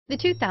The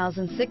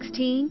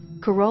 2016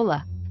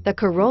 Corolla. The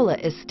Corolla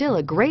is still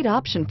a great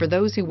option for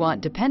those who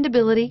want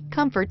dependability,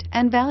 comfort,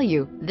 and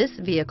value. This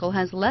vehicle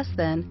has less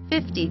than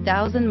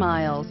 50,000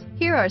 miles.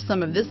 Here are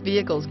some of this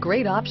vehicle's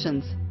great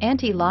options: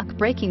 anti-lock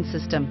braking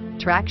system,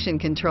 traction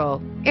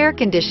control, air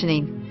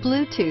conditioning,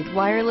 Bluetooth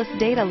wireless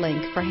data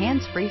link for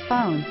hands-free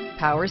phone,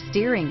 power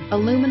steering,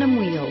 aluminum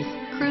wheels,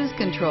 cruise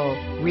control,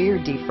 rear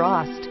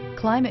defrost,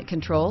 climate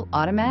control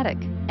automatic,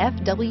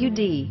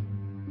 FWD.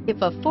 If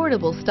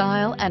affordable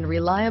style and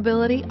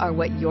reliability are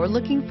what you're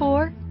looking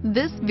for,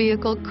 this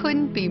vehicle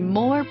couldn't be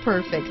more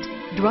perfect.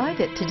 Drive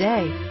it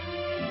today.